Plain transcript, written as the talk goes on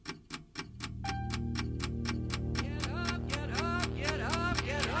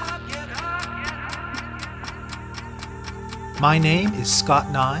My name is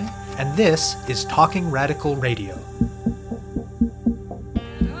Scott Nye, and this is Talking Radical Radio.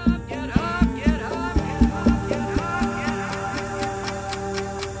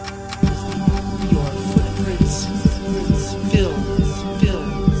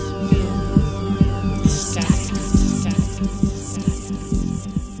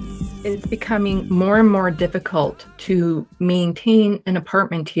 It's becoming more and more difficult to maintain an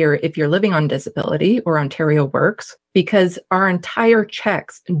apartment here if you're living on disability or Ontario Works, because our entire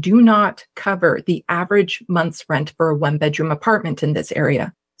checks do not cover the average month's rent for a one-bedroom apartment in this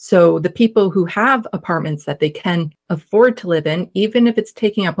area. So the people who have apartments that they can afford to live in, even if it's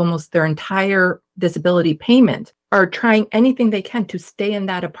taking up almost their entire disability payment, are trying anything they can to stay in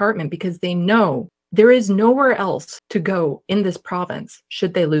that apartment because they know there is nowhere else to go in this province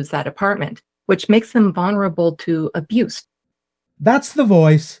should they lose that apartment, which makes them vulnerable to abuse. That's the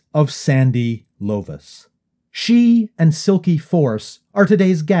voice of Sandy Lovis. She and Silky Force are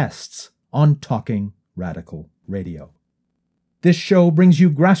today's guests on Talking Radical Radio. This show brings you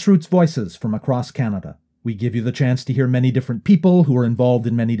grassroots voices from across Canada. We give you the chance to hear many different people who are involved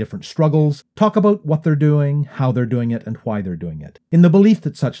in many different struggles, talk about what they're doing, how they're doing it, and why they're doing it, in the belief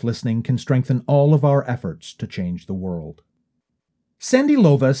that such listening can strengthen all of our efforts to change the world. Sandy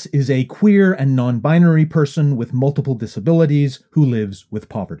Lovis is a queer and non-binary person with multiple disabilities who lives with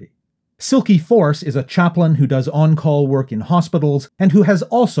poverty. Silky Force is a chaplain who does on-call work in hospitals and who has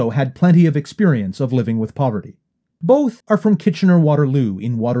also had plenty of experience of living with poverty. Both are from Kitchener-Waterloo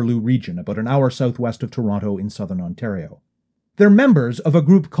in Waterloo Region, about an hour southwest of Toronto in southern Ontario. They're members of a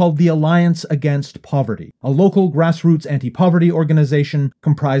group called the Alliance Against Poverty, a local grassroots anti-poverty organization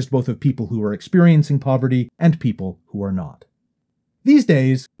comprised both of people who are experiencing poverty and people who are not. These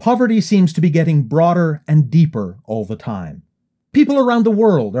days, poverty seems to be getting broader and deeper all the time. People around the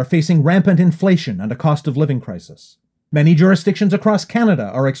world are facing rampant inflation and a cost of living crisis. Many jurisdictions across Canada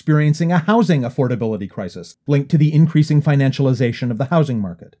are experiencing a housing affordability crisis linked to the increasing financialization of the housing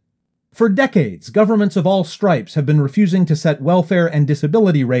market. For decades, governments of all stripes have been refusing to set welfare and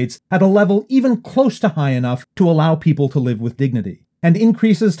disability rates at a level even close to high enough to allow people to live with dignity, and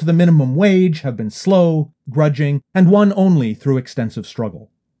increases to the minimum wage have been slow, grudging, and won only through extensive struggle.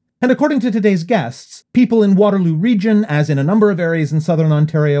 And according to today's guests, people in Waterloo Region, as in a number of areas in southern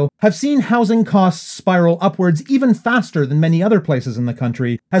Ontario, have seen housing costs spiral upwards even faster than many other places in the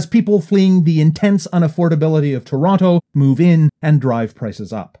country, as people fleeing the intense unaffordability of Toronto move in and drive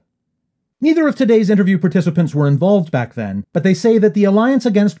prices up. Neither of today's interview participants were involved back then, but they say that the Alliance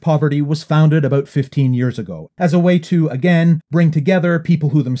Against Poverty was founded about 15 years ago, as a way to, again, bring together people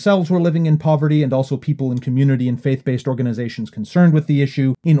who themselves were living in poverty and also people in community and faith-based organizations concerned with the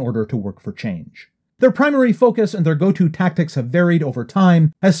issue in order to work for change. Their primary focus and their go-to tactics have varied over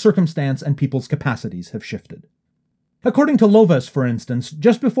time as circumstance and people's capacities have shifted. According to Lovis, for instance,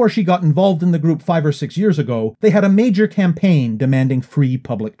 just before she got involved in the group 5 or 6 years ago, they had a major campaign demanding free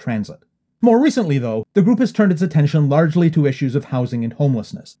public transit. More recently, though, the group has turned its attention largely to issues of housing and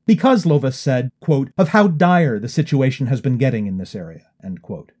homelessness, because Lovis said, quote, of how dire the situation has been getting in this area, end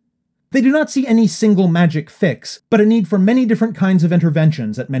quote. They do not see any single magic fix, but a need for many different kinds of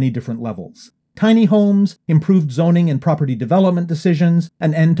interventions at many different levels. Tiny homes, improved zoning and property development decisions,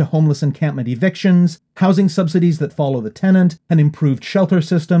 an end to homeless encampment evictions, housing subsidies that follow the tenant, an improved shelter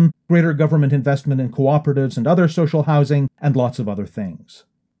system, greater government investment in cooperatives and other social housing, and lots of other things.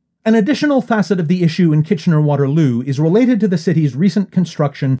 An additional facet of the issue in Kitchener-Waterloo is related to the city's recent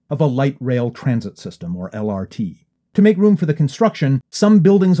construction of a light rail transit system, or LRT. To make room for the construction, some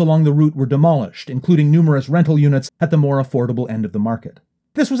buildings along the route were demolished, including numerous rental units at the more affordable end of the market.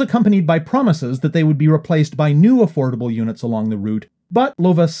 This was accompanied by promises that they would be replaced by new affordable units along the route, but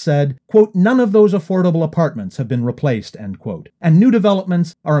Lovis said, quote, none of those affordable apartments have been replaced, end quote, and new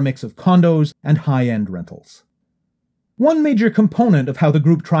developments are a mix of condos and high-end rentals. One major component of how the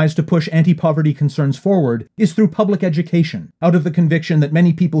group tries to push anti-poverty concerns forward is through public education, out of the conviction that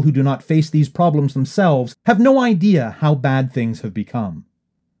many people who do not face these problems themselves have no idea how bad things have become.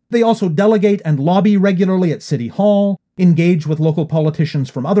 They also delegate and lobby regularly at City Hall, engage with local politicians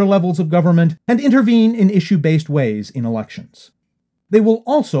from other levels of government, and intervene in issue-based ways in elections. They will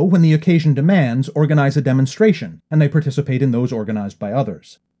also, when the occasion demands, organize a demonstration, and they participate in those organized by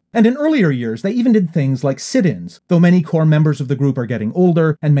others. And in earlier years, they even did things like sit-ins, though many core members of the group are getting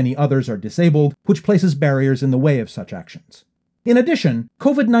older and many others are disabled, which places barriers in the way of such actions. In addition,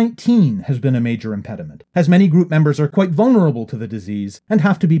 COVID-19 has been a major impediment, as many group members are quite vulnerable to the disease and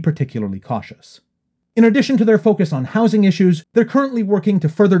have to be particularly cautious. In addition to their focus on housing issues, they're currently working to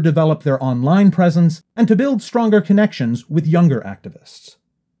further develop their online presence and to build stronger connections with younger activists.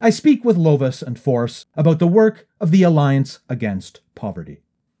 I speak with Lovaas and Force about the work of the Alliance Against Poverty.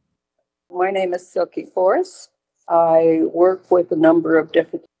 My name is Silky Force. I work with a number of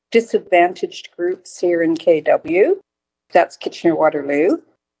different disadvantaged groups here in KW. That's Kitchener-Waterloo.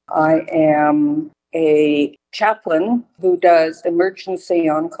 I am a chaplain who does emergency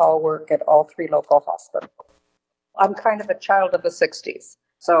on-call work at all 3 local hospitals. I'm kind of a child of the 60s,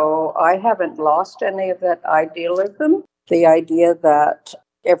 so I haven't lost any of that idealism, the idea that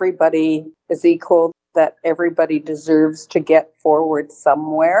everybody is equal, that everybody deserves to get forward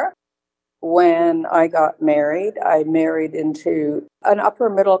somewhere. When I got married, I married into an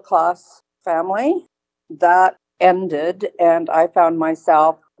upper middle class family. That ended, and I found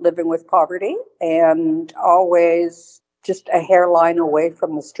myself living with poverty and always just a hairline away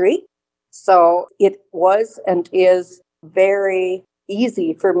from the street. So it was and is very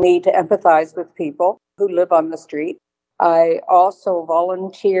easy for me to empathize with people who live on the street. I also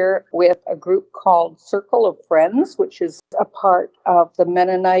volunteer with a group called Circle of Friends, which is a part of the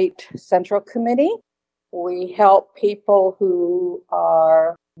Mennonite Central Committee. We help people who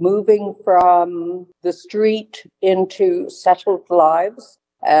are moving from the street into settled lives.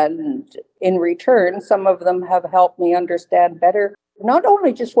 And in return, some of them have helped me understand better not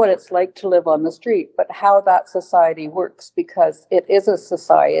only just what it's like to live on the street, but how that society works, because it is a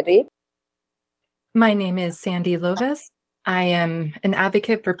society. My name is Sandy Lovaas. I am an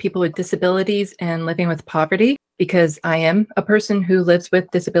advocate for people with disabilities and living with poverty because I am a person who lives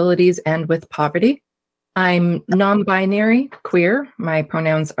with disabilities and with poverty. I'm non-binary, queer. My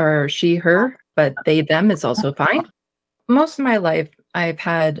pronouns are she, her, but they, them is also fine. Most of my life, I've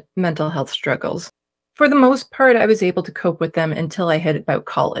had mental health struggles. For the most part, I was able to cope with them until I hit about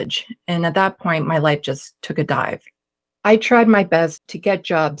college. And at that point, my life just took a dive. I tried my best to get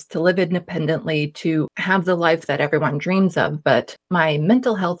jobs, to live independently, to have the life that everyone dreams of, but my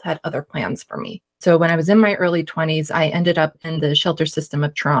mental health had other plans for me. So when I was in my early 20s, I ended up in the shelter system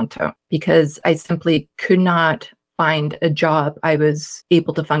of Toronto because I simply could not find a job I was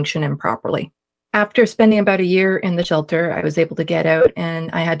able to function in properly. After spending about a year in the shelter, I was able to get out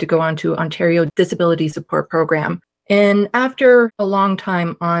and I had to go on to Ontario Disability Support Program. And after a long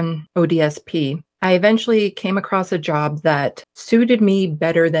time on ODSP, I eventually came across a job that suited me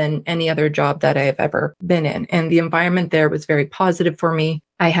better than any other job that I have ever been in. And the environment there was very positive for me.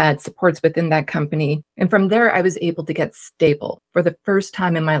 I had supports within that company. And from there, I was able to get stable for the first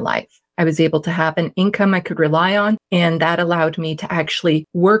time in my life. I was able to have an income I could rely on, and that allowed me to actually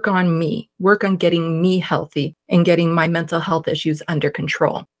work on me, work on getting me healthy and getting my mental health issues under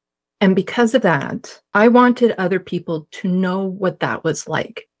control. And because of that, I wanted other people to know what that was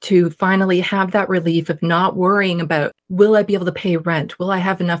like, to finally have that relief of not worrying about, will I be able to pay rent? Will I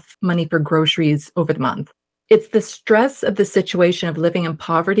have enough money for groceries over the month? It's the stress of the situation of living in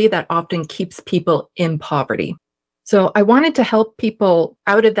poverty that often keeps people in poverty. So I wanted to help people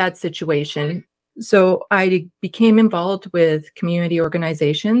out of that situation. So I became involved with community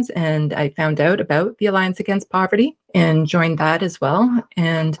organizations and I found out about the Alliance Against Poverty and joined that as well.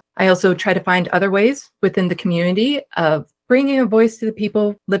 And I also try to find other ways within the community of bringing a voice to the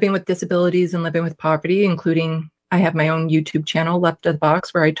people living with disabilities and living with poverty, including I have my own YouTube channel, Left of the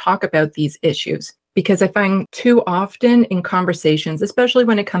Box, where I talk about these issues. Because I find too often in conversations, especially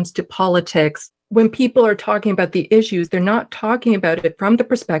when it comes to politics, when people are talking about the issues, they're not talking about it from the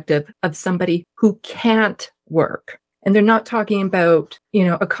perspective of somebody who can't work. And they're not talking about,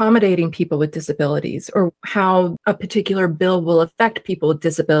 accommodating people with disabilities or how a particular bill will affect people with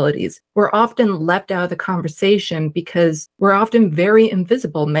disabilities. We're often left out of the conversation because we're often very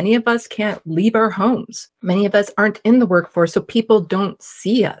invisible. Many of us can't leave our homes. Many of us aren't in the workforce, so people don't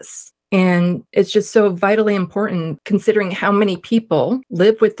see us. And it's just so vitally important considering how many people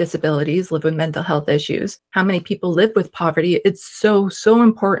live with disabilities, live with mental health issues, how many people live with poverty. It's so, so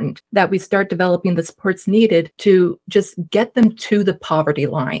important that we start developing the supports needed to just get them to the poverty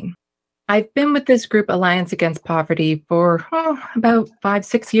line. I've been with this group, Alliance Against Poverty, for about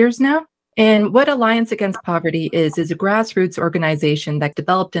 5-6 years now. And what Alliance Against Poverty is a grassroots organization that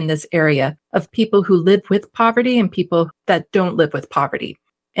developed in this area of people who live with poverty and people that don't live with poverty.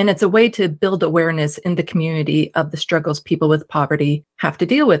 And it's a way to build awareness in the community of the struggles people with poverty have to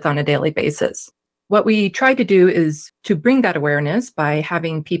deal with on a daily basis. What we try to do is to bring that awareness by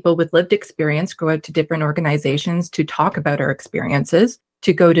having people with lived experience go out to different organizations to talk about our experiences,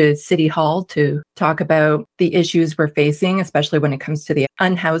 to go to City Hall to talk about the issues we're facing, especially when it comes to the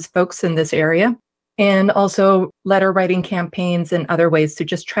unhoused folks in this area, and also letter writing campaigns and other ways to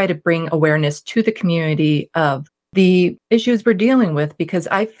just try to bring awareness to the community of the issues we're dealing with, because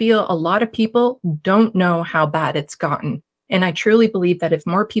I feel a lot of people don't know how bad it's gotten. And I truly believe that if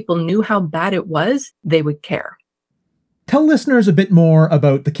more people knew how bad it was, they would care. Tell listeners a bit more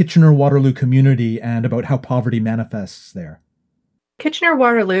about the Kitchener-Waterloo community and about how poverty manifests there.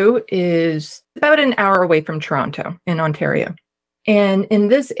 Kitchener-Waterloo is about an hour away from Toronto in Ontario. And in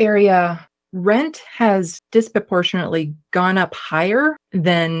this area, rent has disproportionately gone up higher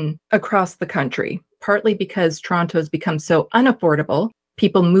than across the country, partly because Toronto has become so unaffordable.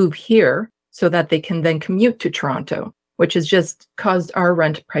 People move here so that they can then commute to Toronto, which has just caused our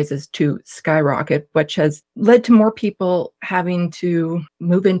rent prices to skyrocket, which has led to more people having to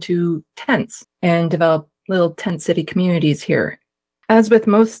move into tents and develop little tent city communities here. As with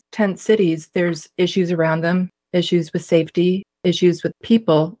most tent cities, there's issues around them, issues with safety, issues with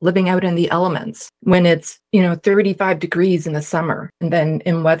people living out in the elements when it's, 35 degrees in the summer. And then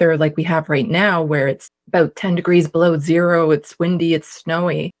in weather like we have right now, where it's about 10 degrees below zero, it's windy, it's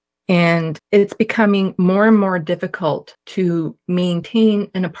snowy. And it's becoming more and more difficult to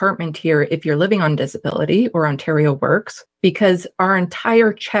maintain an apartment here if you're living on disability or Ontario Works, because our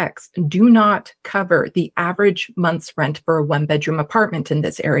entire checks do not cover the average month's rent for a one-bedroom apartment in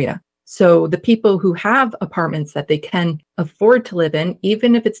this area. So the people who have apartments that they can afford to live in,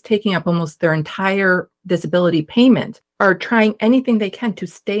 even if it's taking up almost their entire disability payment, are trying anything they can to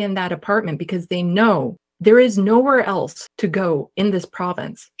stay in that apartment because they know there is nowhere else to go in this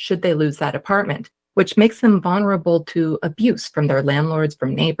province should they lose that apartment, which makes them vulnerable to abuse from their landlords,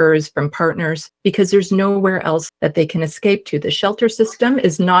 from neighbors, from partners, because there's nowhere else that they can escape to. The shelter system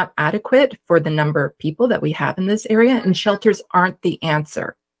is not adequate for the number of people that we have in this area, and shelters aren't the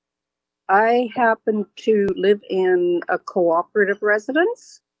answer. I happen to live in a cooperative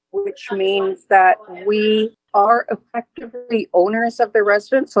residence, which means that we are effectively owners of the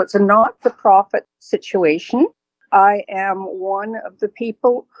residence. So it's a not-for-profit situation. I am one of the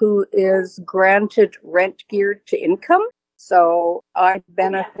people who is granted rent geared to income. So I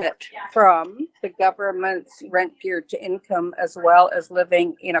benefit from the government's rent geared to income as well as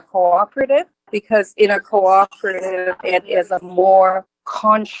living in a cooperative, because in a cooperative, it is a more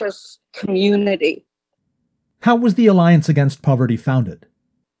conscious community. How was the Alliance Against Poverty founded?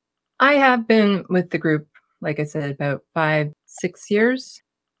 I have been with the group, like I said, about 5-6 years.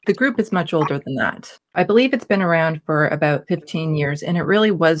 The group is much older than that. I believe it's been around for about 15 years, and it really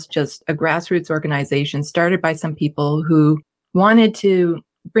was just a grassroots organization started by some people who wanted to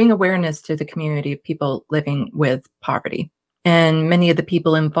bring awareness to the community of people living with poverty. And many of the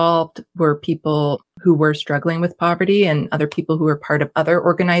people involved were people who were struggling with poverty and other people who were part of other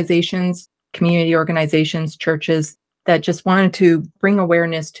organizations, community organizations, churches, that just wanted to bring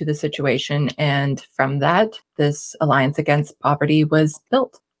awareness to the situation. And from that, this Alliance Against Poverty was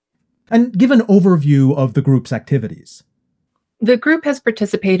built. And give an overview of the group's activities. The group has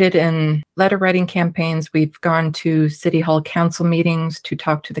participated in letter writing campaigns. We've gone to City Hall council meetings to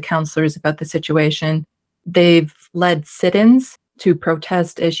talk to the councillors about the situation. They've led sit-ins to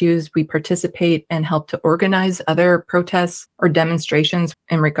protest issues. We participate and help to organize other protests or demonstrations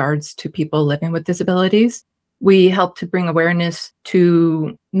in regards to people living with disabilities. We help to bring awareness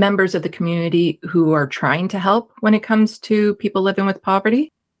to members of the community who are trying to help when it comes to people living with poverty.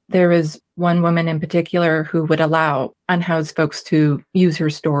 There is one woman in particular who would allow unhoused folks to use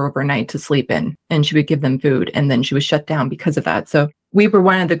her store overnight to sleep in, and she would give them food, and then she was shut down because of that. So we were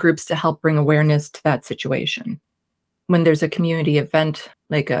one of the groups to help bring awareness to that situation. When there's a community event,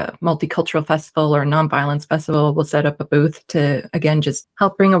 like a multicultural festival or a nonviolence festival, we'll set up a booth to, again, just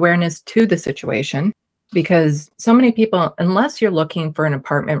help bring awareness to the situation. Because so many people, unless you're looking for an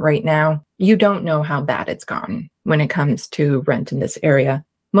apartment right now, you don't know how bad it's gone when it comes to rent in this area.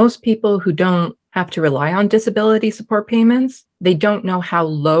 Most people who don't have to rely on disability support payments, they don't know how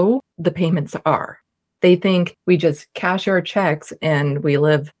low the payments are. They think we just cash our checks and we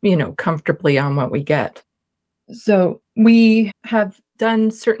live, comfortably on what we get. So we have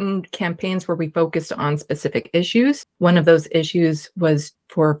done certain campaigns where we focused on specific issues. One of those issues was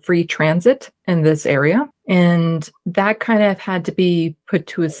for free transit in this area. And that kind of had to be put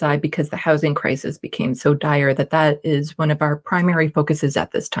to a side because the housing crisis became so dire that is one of our primary focuses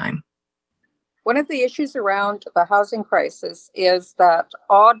at this time. One of the issues around the housing crisis is that,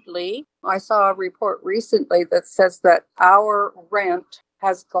 oddly, I saw a report recently that says that our rent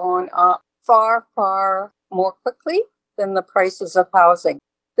has gone up far, far more quickly than the prices of housing.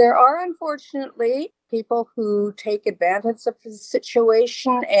 There are, unfortunately, people who take advantage of the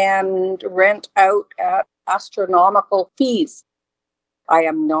situation and rent out at astronomical fees. I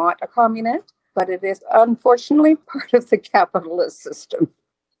am not a communist, but it is unfortunately part of the capitalist system.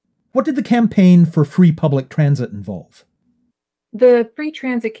 What did the campaign for free public transit involve? The free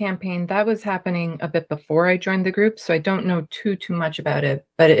transit campaign, that was happening a bit before I joined the group, so I don't know too much about it,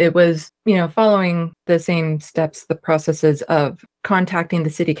 but it was, following the same steps, the processes of contacting the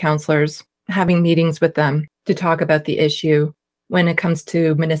city councilors, having meetings with them to talk about the issue. When it comes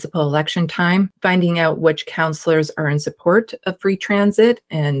to municipal election time, finding out which councilors are in support of free transit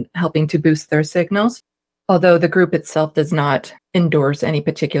and helping to boost their signals. Although the group itself does not endorse any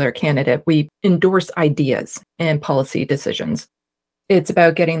particular candidate, we endorse ideas and policy decisions. It's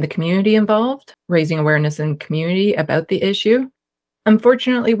about getting the community involved, raising awareness in community about the issue.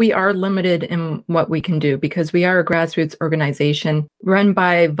 Unfortunately, we are limited in what we can do because we are a grassroots organization run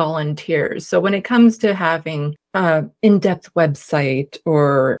by volunteers. So when it comes to having an in-depth website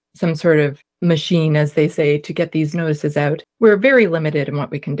or some sort of machine, as they say, to get these notices out, we're very limited in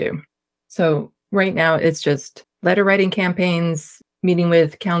what we can do. So right now, it's just letter writing campaigns, meeting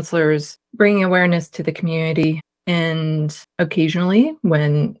with counselors, bringing awareness to the community, and occasionally,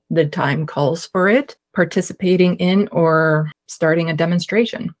 when the time calls for it, participating in or starting a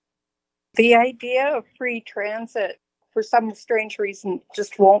demonstration. The idea of free transit, for some strange reason,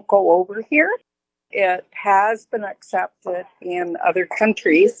 just won't go over here. It has been accepted in other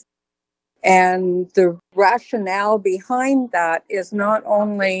countries. And the rationale behind that is not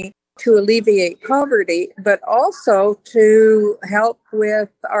only to alleviate poverty, but also to help with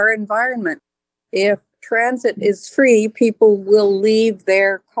our environment. If transit is free, people will leave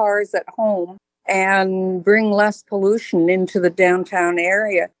their cars at home and bring less pollution into the downtown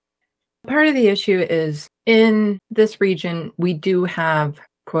area. Part of the issue is in this region, we do have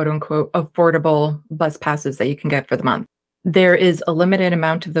quote unquote affordable bus passes that you can get for the month. There is a limited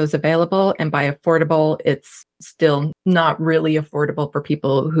amount of those available, and by affordable, it's still not really affordable for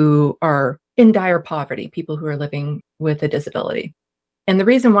people who are in dire poverty, people who are living with a disability. And the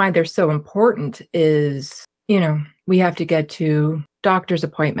reason why they're so important is, we have to get to doctor's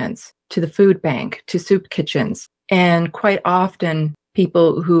appointments, to the food bank, to soup kitchens. And quite often,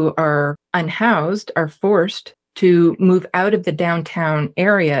 people who are unhoused are forced to move out of the downtown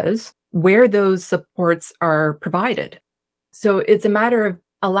areas where those supports are provided. So it's a matter of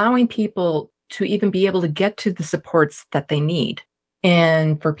allowing people to even be able to get to the supports that they need,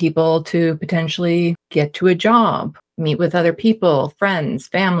 and for people to potentially get to a job, meet with other people, friends,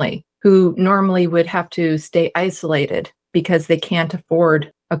 family, who normally would have to stay isolated because they can't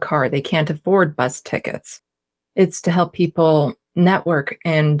afford a car, they can't afford bus tickets. It's to help people network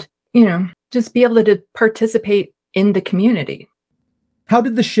and, just be able to participate in the community. How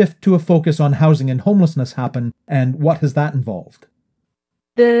did the shift to a focus on housing and homelessness happen, and what has that involved?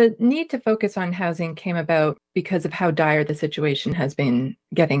 The need to focus on housing came about because of how dire the situation has been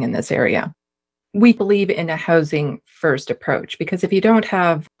getting in this area. We believe in a housing first approach because if you don't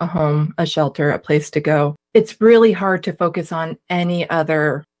have a home, a shelter, a place to go, it's really hard to focus on any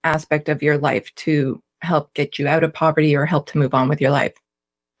other aspect of your life to help get you out of poverty or help to move on with your life.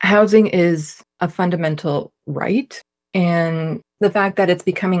 Housing is a fundamental right, and the fact that it's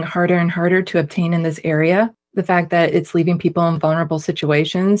becoming harder and harder to obtain in this area, the fact that it's leaving people in vulnerable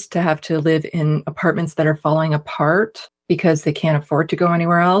situations to have to live in apartments that are falling apart because they can't afford to go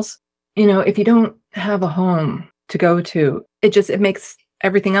anywhere else. If you don't have a home to go to, it makes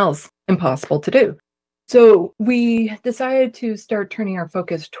everything else impossible to do. So we decided to start turning our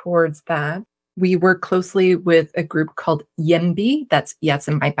focus towards that. We work closely with a group called YIMBY, that's Yes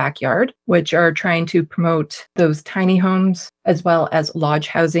in My Backyard, which are trying to promote those tiny homes as well as lodge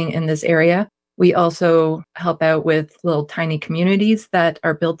housing in this area. We also help out with little tiny communities that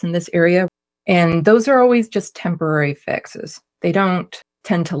are built in this area. And those are always just temporary fixes. They don't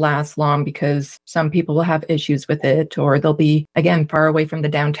tend to last long because some people will have issues with it, or they'll be, again, far away from the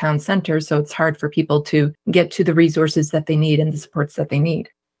downtown center. So it's hard for people to get to the resources that they need and the supports that they need.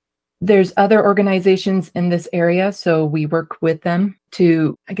 There's other organizations in this area, so we work with them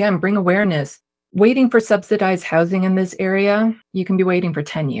to, again, bring awareness. Waiting for subsidized housing in this area, you can be waiting for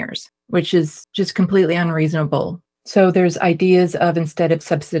 10 years, which is just completely unreasonable. So there's ideas of, instead of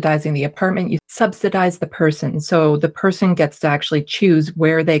subsidizing the apartment, you subsidize the person. So the person gets to actually choose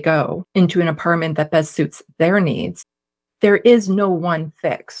where they go into an apartment that best suits their needs. There is no one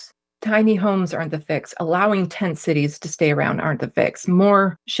fix. Tiny homes aren't the fix. Allowing tent cities to stay around aren't the fix.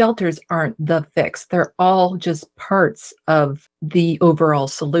 More shelters aren't the fix. They're all just parts of the overall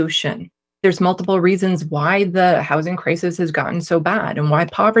solution. There's multiple reasons why the housing crisis has gotten so bad and why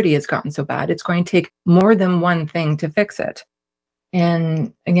poverty has gotten so bad. It's going to take more than one thing to fix it.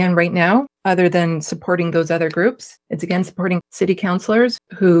 And again, right now, other than supporting those other groups, it's again supporting city councilors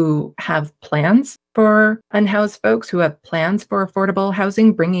who have plans for unhoused folks, who have plans for affordable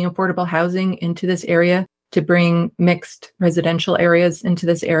housing, bringing affordable housing into this area, to bring mixed residential areas into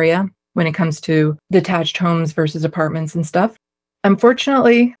this area when it comes to detached homes versus apartments and stuff.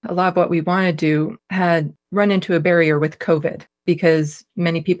 Unfortunately, a lot of what we want to do had run into a barrier with COVID because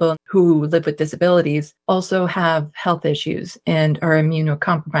many people who live with disabilities also have health issues and are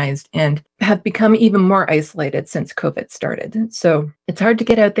immunocompromised and have become even more isolated since COVID started. So it's hard to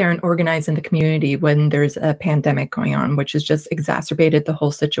get out there and organize in the community when there's a pandemic going on, which has just exacerbated the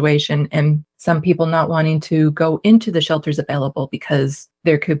whole situation. And some people not wanting to go into the shelters available because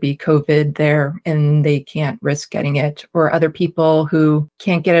there could be COVID there and they can't risk getting it, or other people who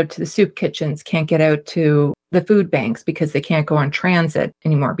can't get out to the soup kitchens, can't get out to the food banks because they can't go on transit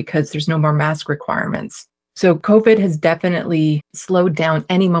anymore because there's no more mask requirements. So COVID has definitely slowed down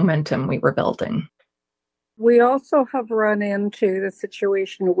any momentum we were building. We also have run into the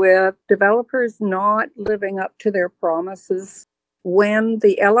situation with developers not living up to their promises. When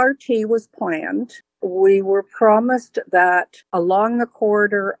the LRT was planned, we were promised that along the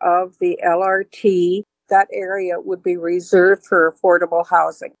corridor of the LRT, that area would be reserved for affordable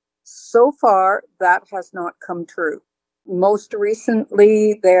housing. So far, that has not come true. Most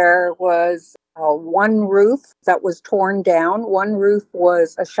recently, there was one roof that was torn down. One roof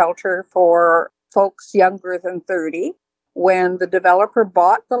was a shelter for folks younger than 30. When the developer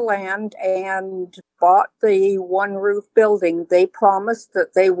bought the land and bought the one roof building, they promised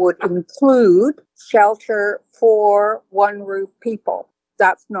that they would include shelter for one roof people.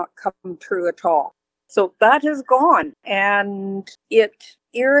 That's not come true at all. So that is gone, and it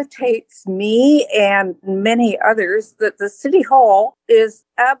irritates me and many others that the City Hall is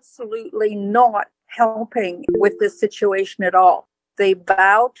absolutely not helping with this situation at all. They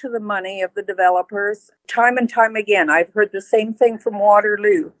bow to the money of the developers time and time again. I've heard the same thing from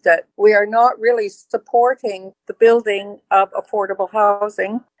Waterloo, that we are not really supporting the building of affordable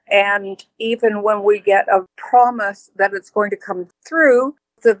housing. And even when we get a promise that it's going to come through,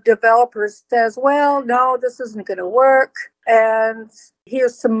 the developer says, well, no, this isn't going to work. And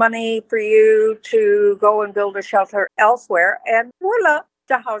here's some money for you to go and build a shelter elsewhere. And voila,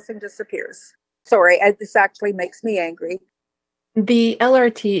 the housing disappears. Sorry, this actually makes me angry. The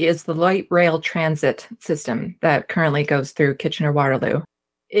LRT is the light rail transit system that currently goes through Kitchener-Waterloo.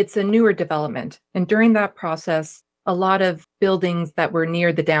 It's a newer development, and during that process, a lot of buildings that were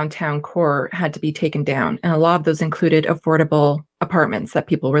near the downtown core had to be taken down, and a lot of those included affordable apartments that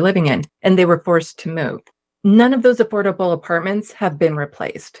people were living in, and they were forced to move. None of those affordable apartments have been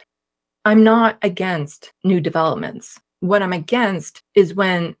replaced. I'm not against new developments. What I'm against is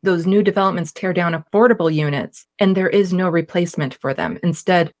when those new developments tear down affordable units and there is no replacement for them.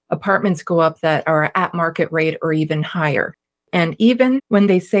 Instead, apartments go up that are at market rate or even higher. And even when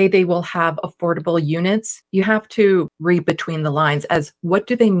they say they will have affordable units, you have to read between the lines as what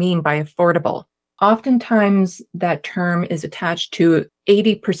do they mean by affordable? Oftentimes, that term is attached to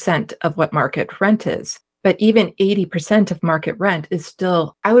 80% of what market rent is. But even 80% of market rent is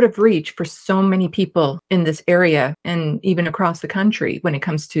still out of reach for so many people in this area and even across the country when it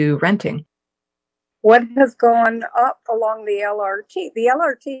comes to renting. What has gone up along the LRT? The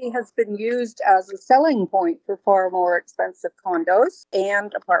LRT has been used as a selling point for far more expensive condos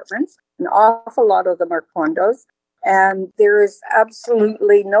and apartments. An awful lot of them are condos. And there is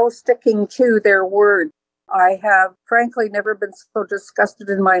absolutely no sticking to their word. I have frankly never been so disgusted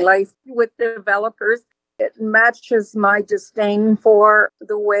in my life with developers. It matches my disdain for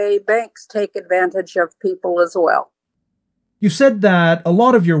the way banks take advantage of people as well. You said that a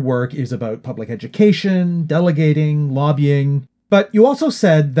lot of your work is about public education, delegating, lobbying, but you also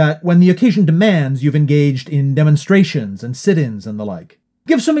said that when the occasion demands, you've engaged in demonstrations and sit-ins and the like.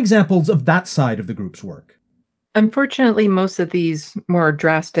 Give some examples of that side of the group's work. Unfortunately, most of these more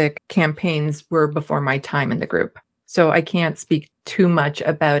drastic campaigns were before my time in the group, so I can't speak too much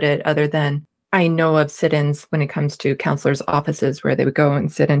about it other than I know of sit-ins when it comes to counselors' offices where they would go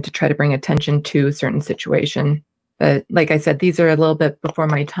and sit in to try to bring attention to a certain situation. But like I said, these are a little bit before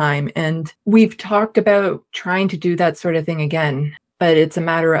my time. And we've talked about trying to do that sort of thing again. But it's a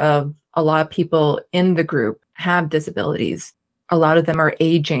matter of a lot of people in the group have disabilities. A lot of them are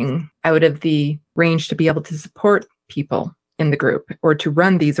aging out of the range to be able to support people in the group or to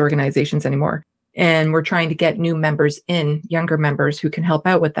run these organizations anymore. And we're trying to get new members in, younger members who can help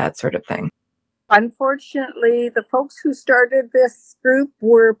out with that sort of thing. Unfortunately, the folks who started this group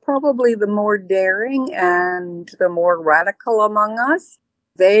were probably the more daring and the more radical among us.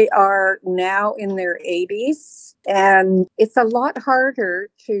 They are now in their 80s, and it's a lot harder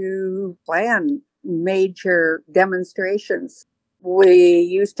to plan major demonstrations. We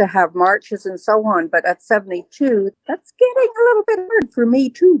used to have marches and so on, but at 72, that's getting a little bit hard for me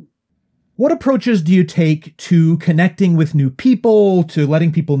too. What approaches do you take to connecting with new people, to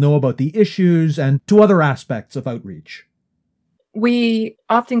letting people know about the issues, and to other aspects of outreach? We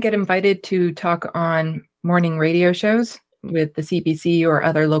often get invited to talk on morning radio shows with the CBC or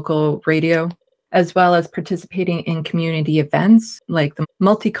other local radio, as well as participating in community events like the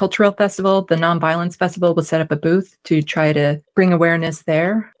Multicultural Festival. The Nonviolence Festival will set up a booth to try to bring awareness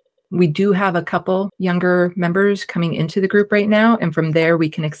there. We do have a couple younger members coming into the group right now, and from there we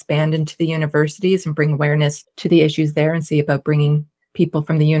can expand into the universities and bring awareness to the issues there and see about bringing people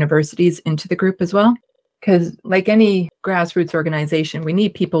from the universities into the group as well. Because like any grassroots organization, we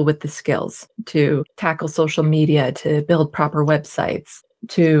need people with the skills to tackle social media, to build proper websites,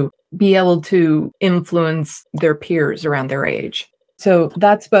 to be able to influence their peers around their age. So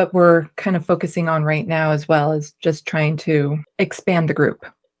that's what we're kind of focusing on right now, as well as just trying to expand the group.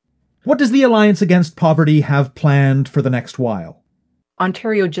 What does the Alliance Against Poverty have planned for the next while?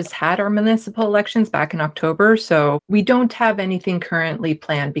 Ontario just had our municipal elections back in October, so we don't have anything currently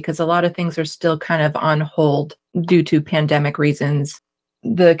planned because a lot of things are still kind of on hold due to pandemic reasons.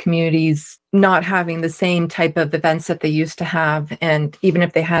 The communities not having the same type of events that they used to have, and even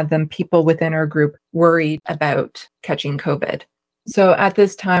if they had them, people within our group worried about catching COVID. So at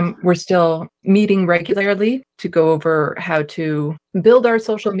this time, we're still meeting regularly to go over how to build our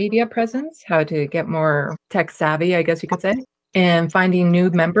social media presence, how to get more tech savvy, I guess you could say, and finding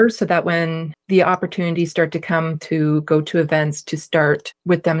new members so that when the opportunities start to come to go to events, to start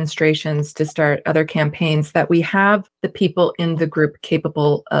with demonstrations, to start other campaigns, that we have the people in the group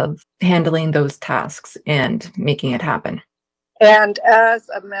capable of handling those tasks and making it happen. And as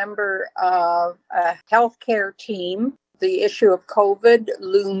a member of a healthcare team, the issue of COVID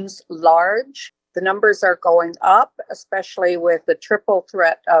looms large. The numbers are going up, especially with the triple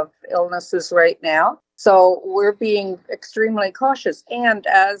threat of illnesses right now. So we're being extremely cautious. And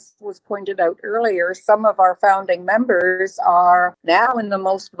as was pointed out earlier, some of our founding members are now in the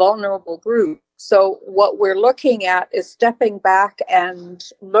most vulnerable group. So what we're looking at is stepping back and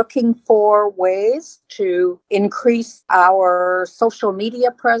looking for ways to increase our social media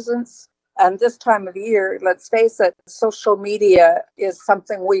presence. And this time of year, let's face it, social media is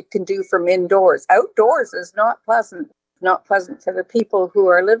something we can do from indoors. Outdoors is not pleasant. Not pleasant for the people who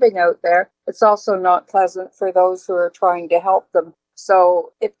are living out there. It's also not pleasant for those who are trying to help them.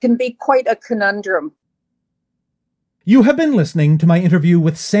 So it can be quite a conundrum. You have been listening to my interview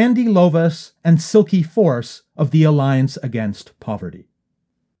with Sandy Lovis and Silky Force of the Alliance Against Poverty.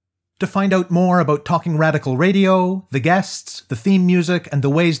 To find out more about Talking Radical Radio, the guests, the theme music, and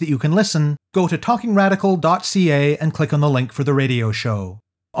the ways that you can listen, go to talkingradical.ca and click on the link for the radio show.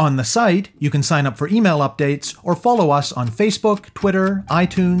 On the site, you can sign up for email updates or follow us on Facebook, Twitter,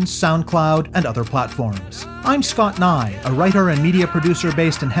 iTunes, SoundCloud, and other platforms. I'm Scott Nye, a writer and media producer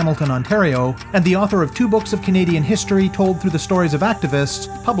based in Hamilton, Ontario, and the author of 2 books of Canadian history told through the stories of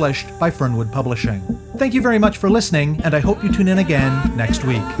activists, published by Fernwood Publishing. Thank you very much for listening, and I hope you tune in again next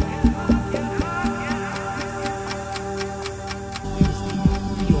week.